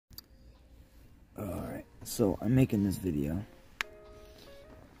Alright, so I'm making this video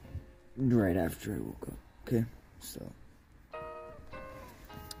right after I woke up, okay? So,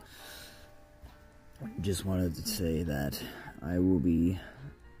 just wanted to say that I will be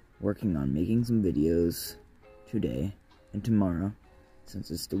working on making some videos today and tomorrow,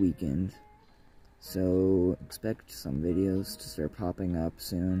 since it's the weekend. So, expect some videos to start popping up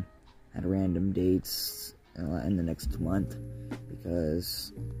soon at random dates in the next month,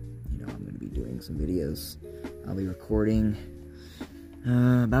 because I'm going to be doing some videos. I'll be recording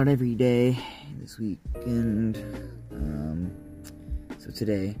about every day this weekend. So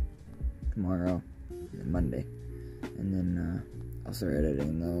today, tomorrow, and Monday, and then I'll start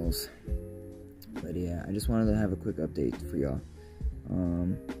editing those. But yeah, I just wanted to have a quick update for y'all.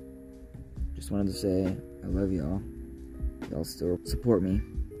 Just wanted to say I love y'all. Y'all still support me.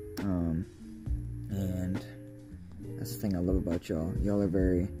 And that's the thing I love about y'all. Y'all are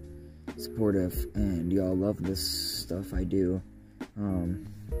very supportive, and y'all love this stuff I do. And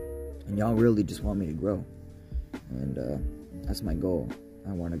y'all really just want me to grow. And that's my goal.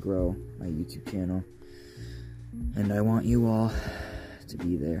 I want to grow my YouTube channel. And I want you all to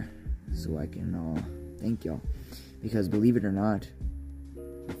be there so I can thank y'all. Because believe it or not,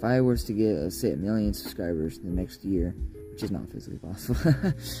 if I was to get, say, 1 million subscribers the next year, which is not physically possible,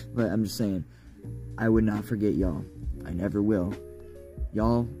 but I'm just saying, I would not forget y'all. I never will.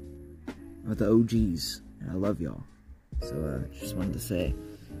 Y'all are the OGs, and I love y'all. So, just wanted to say,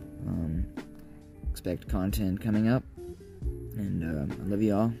 expect content coming up, and I love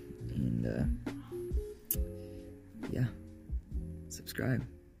y'all, and yeah, subscribe.